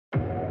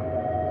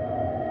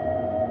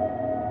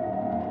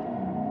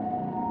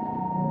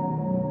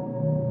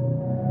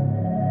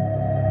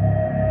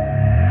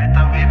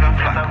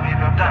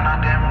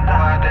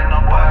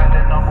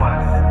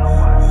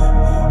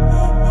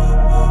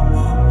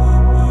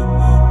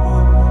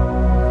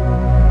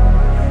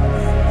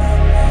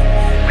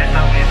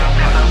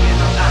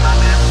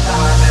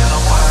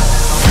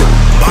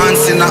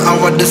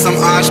do some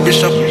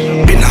archbishop.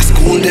 Been a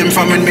school them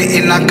from when me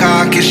in a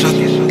khaki shot.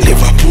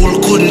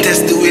 Liverpool couldn't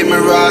test the way me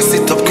raw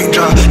sit up. Quick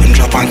draw, him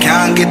drop and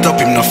can't get up.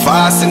 Him not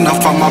fast enough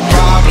for my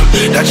problem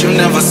that you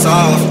never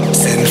solve.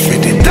 Send for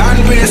the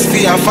down race for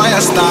a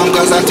firestorm,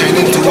 cause I turn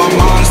into a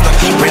monster.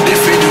 Ready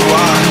for the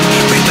war,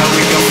 better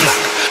with your black.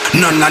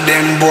 None of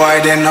them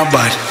boy, they no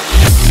bad.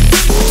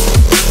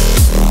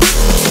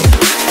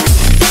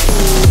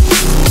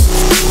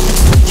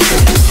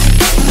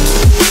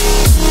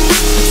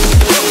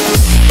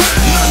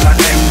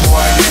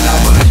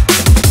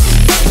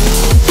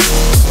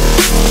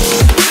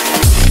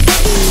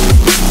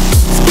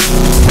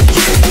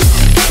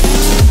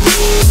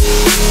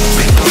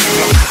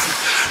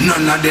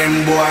 None of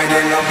them boy,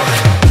 they no bad.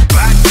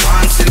 Bad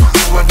ones in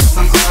power, do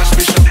some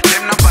archbishop.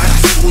 Them no bad.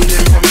 School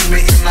them from me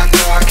in a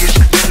darkish.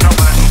 Them no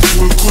bad.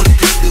 School couldn't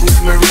test the way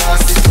me raw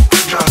sit up.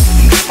 Drop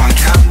up and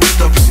can't beat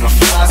up. No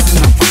fast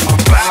enough for my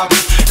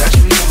Bible that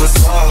you never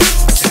saw.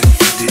 Send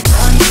for the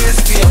damn race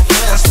for your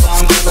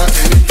firestorm, cause I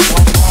turn into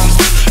a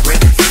monster.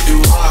 Ready for the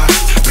war,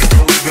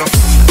 better with your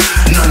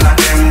none of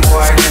them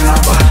boy, they no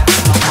bad.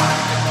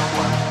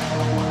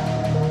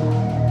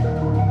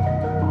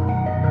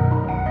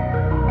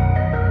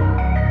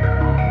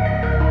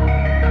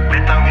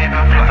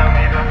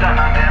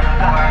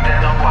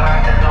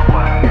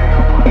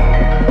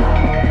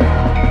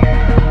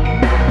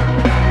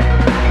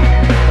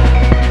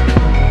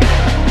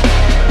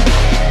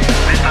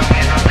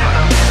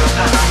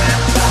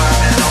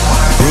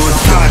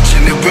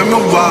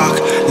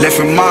 Left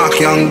a mark,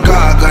 young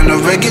gog on a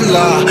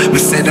regular. We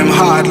say them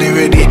hardly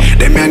ready.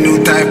 Them a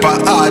new type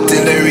of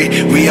artillery.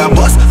 We a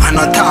bus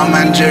and a Tom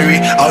and Jerry.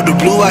 Out the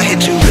blue I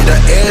hit you with an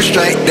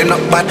airstrike. Them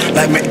not bad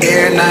like my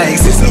air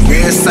Nikes. It's a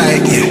rare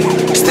sight, yeah.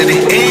 Steady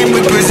aim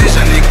with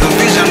precision, equal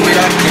vision with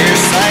a clear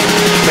sight.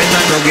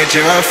 Better go get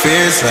your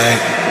affairs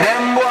right.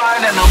 Them boy,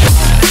 they no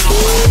bad.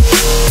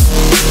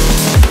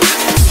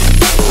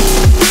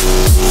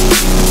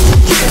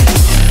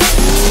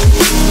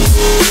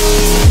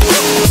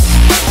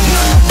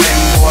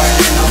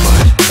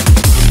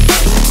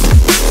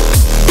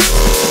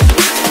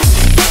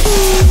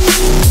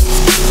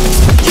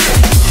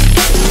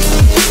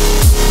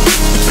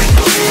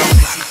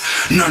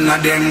 None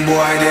of them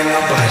boy, they no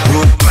bad.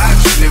 Road back,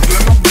 live with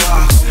my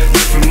bar.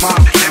 Different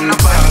mark, them no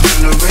bad.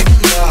 On the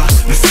regular,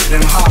 we see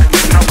them hard,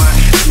 them no bad.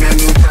 Me a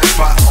new type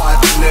of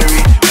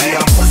artillery. Me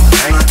a bust,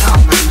 I'm a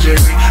Tom and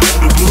Jerry. Out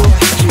the blue,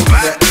 you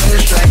with the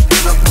airstrike,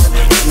 they no bad.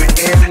 Me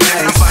air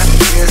nice,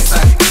 clear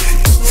sight.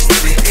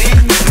 Steady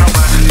aim, they no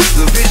bad. And it's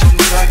the vision,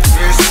 we got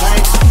clear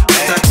sight.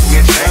 Better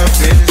get your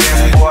fit,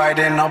 them boy,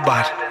 they no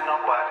bad.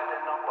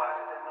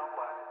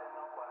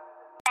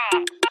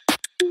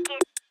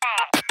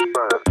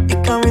 You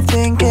got me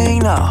thinking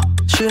now,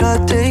 should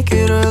I take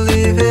it or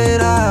leave it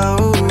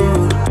out?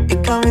 You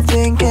got me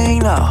thinking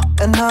now,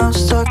 and now I'm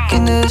stuck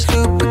in this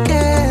loop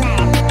again.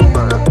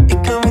 You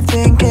got me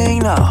thinking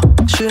now,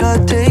 should I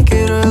take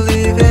it or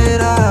leave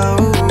it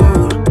out?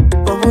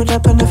 What would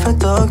happen if I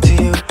talk to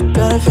you?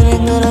 Got a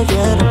feeling that I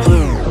get a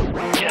clue.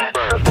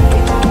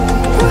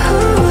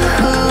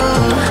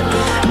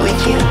 Would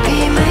you be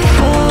my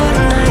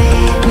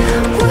Fortnite?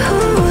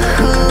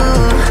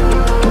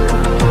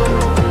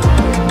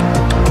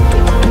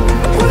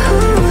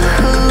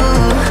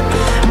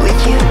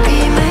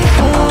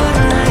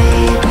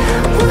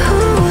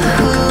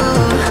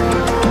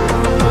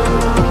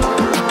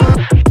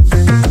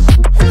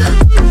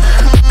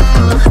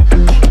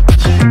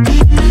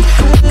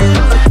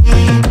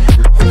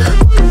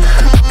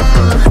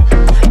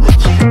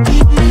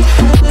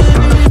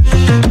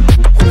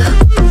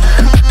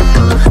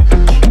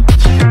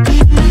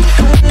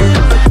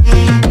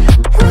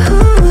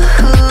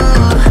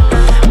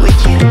 Would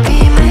you be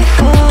my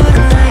Fortnite?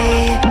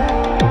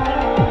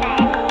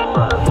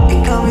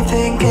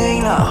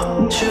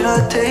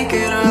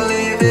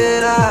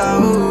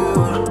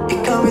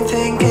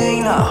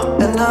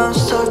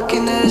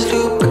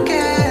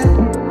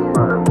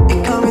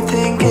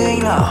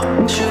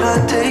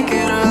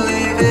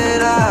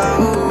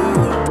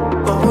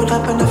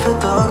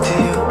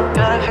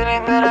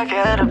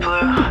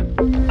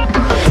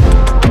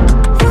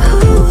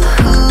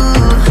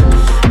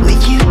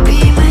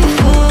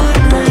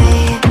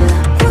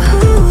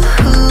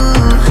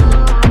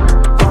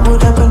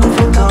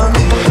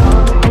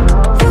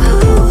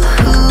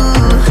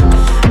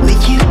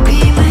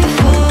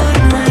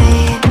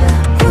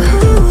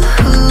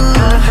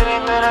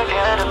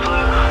 Gotta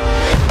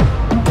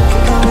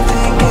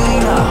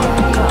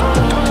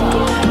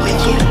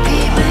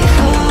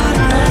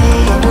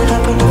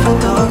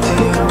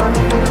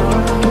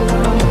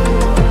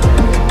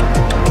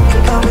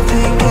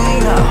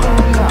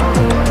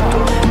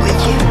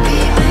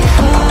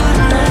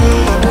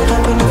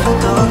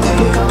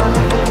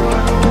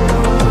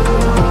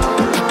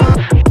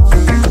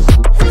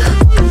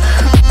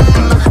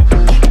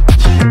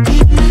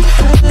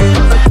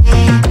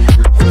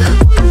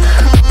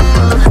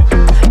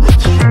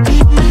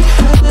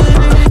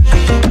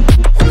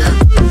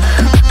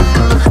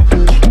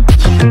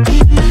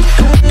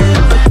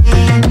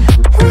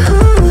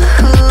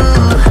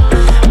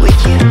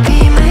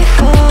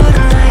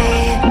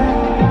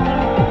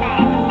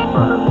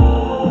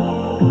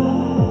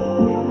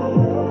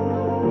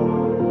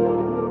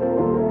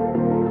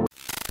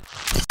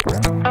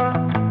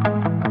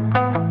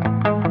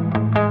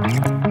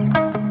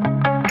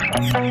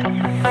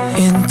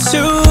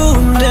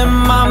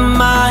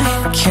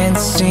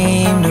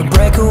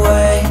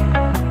breakaway.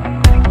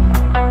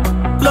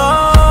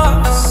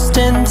 Lost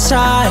in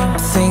time,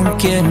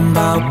 thinking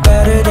about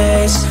better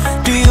days.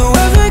 Do you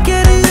ever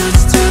get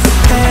used to the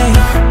pain?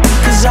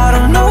 'Cause I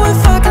don't know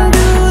if I can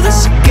do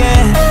this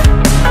again.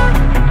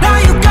 Now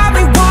you got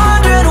me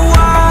wondering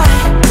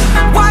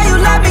why you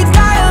let me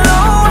die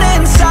alone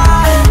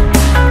inside.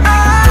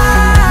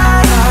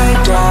 I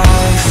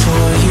died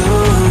for you,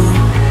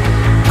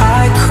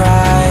 I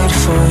cried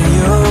for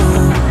you,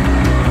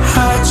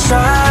 I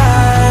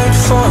tried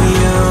for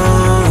you.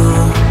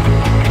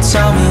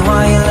 Tell me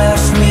why you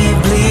left me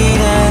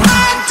bleeding.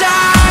 I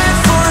died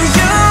for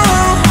you,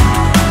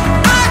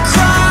 I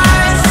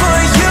cried for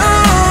you,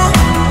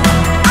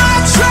 I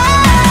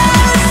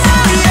tried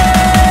for you.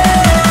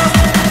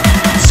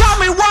 Tell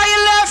me why you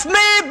left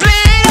me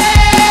bleeding.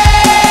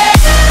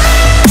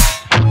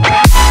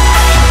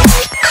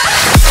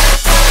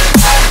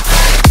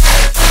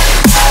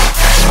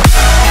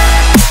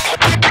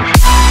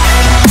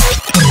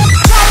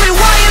 Tell me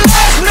why you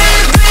left me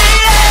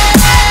bleeding.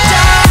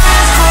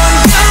 Died for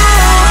you,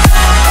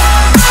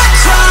 I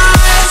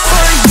cried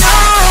for you,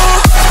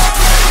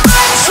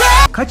 I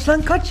tried Kaç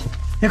lan kaç.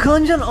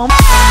 Yakalanacaksın ama.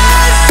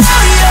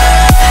 for you.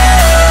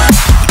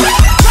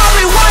 Tell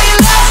me why you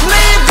left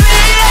me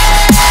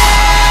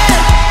bleeding.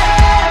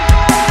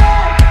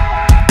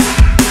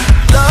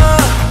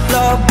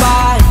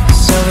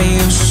 Lullabies of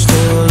you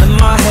still in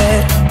my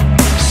head.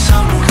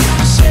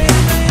 Someone save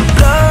me.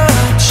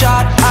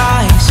 Bloodshot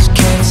eyes,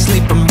 can't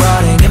sleep, I'm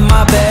rotting in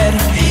my bed.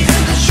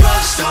 Even the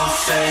drugs don't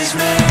faze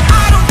me.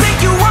 I don't think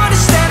you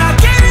understand. I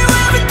gave you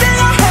everything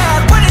I had.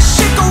 When did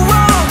shit go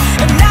wrong?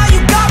 And now you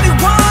got me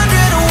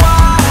wondering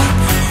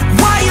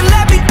why you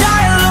let me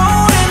die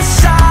alone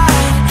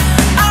inside.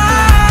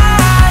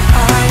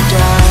 I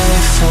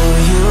died for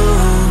you,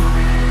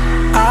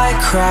 I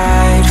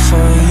cried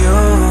for you,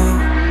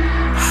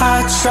 I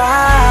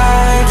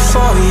tried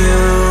for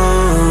you.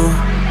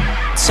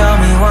 Tell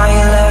me why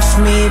you left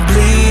me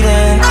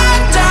bleeding. I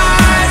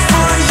died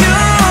for you,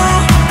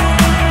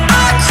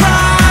 I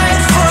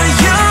cried for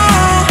you,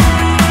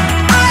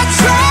 I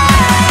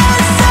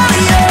tried for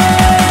you.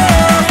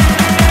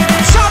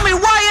 Tell me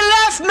why you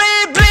left me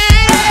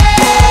bleeding.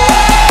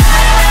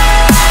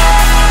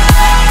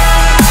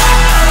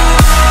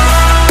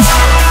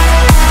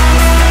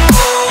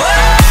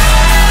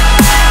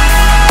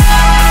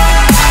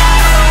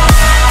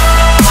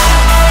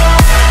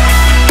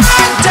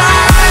 I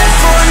died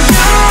for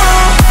you,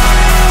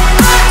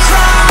 I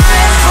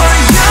cried for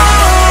you,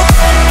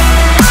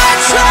 I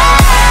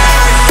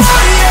tried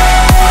for you.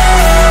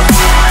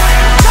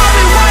 Tell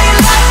me why you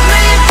left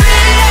me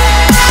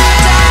bleeding. I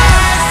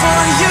died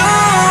for you,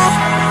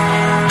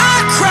 I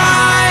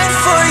cried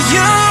for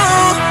you,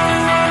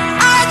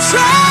 I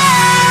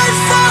tried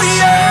for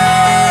you.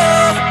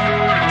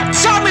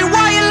 Tell me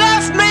why you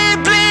left me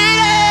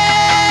bleeding.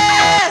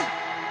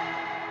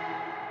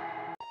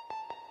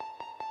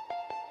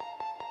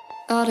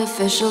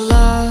 Artificial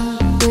love,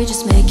 we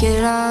just make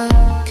it up.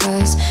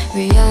 'Cause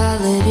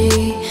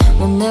reality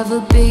will never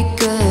be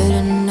good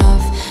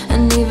enough.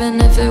 And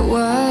even if it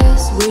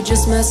was, we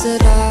just mess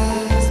it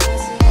up.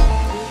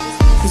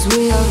 'Cause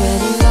we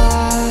already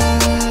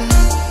lost,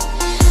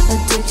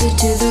 addicted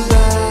to the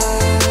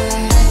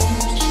rush.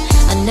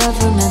 I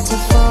never meant to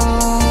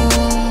fall.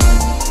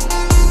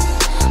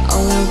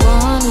 All I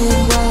wanted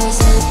was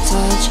a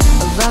touch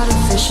of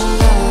artificial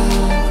love.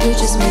 We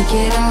just make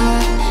it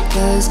up.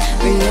 'Cause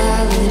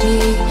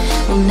reality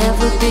will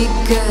never be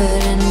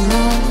good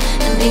enough.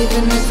 And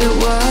even if it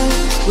was,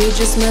 we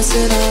just mess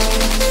it up.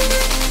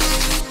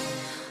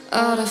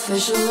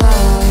 Artificial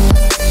love.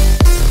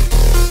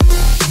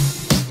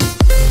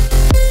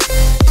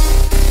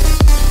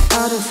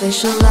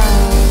 Artificial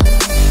love.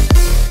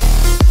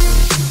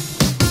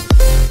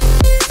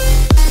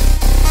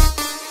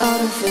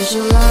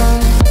 Artificial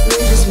love. We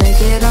just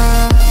make it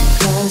up.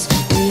 'Cause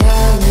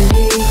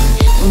reality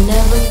will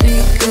never be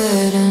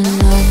good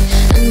enough.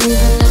 And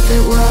even if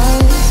it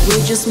was, we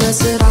just mess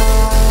it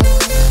up.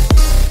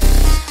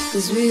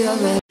 'Cause we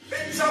already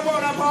Bitch, I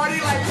wanna party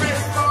like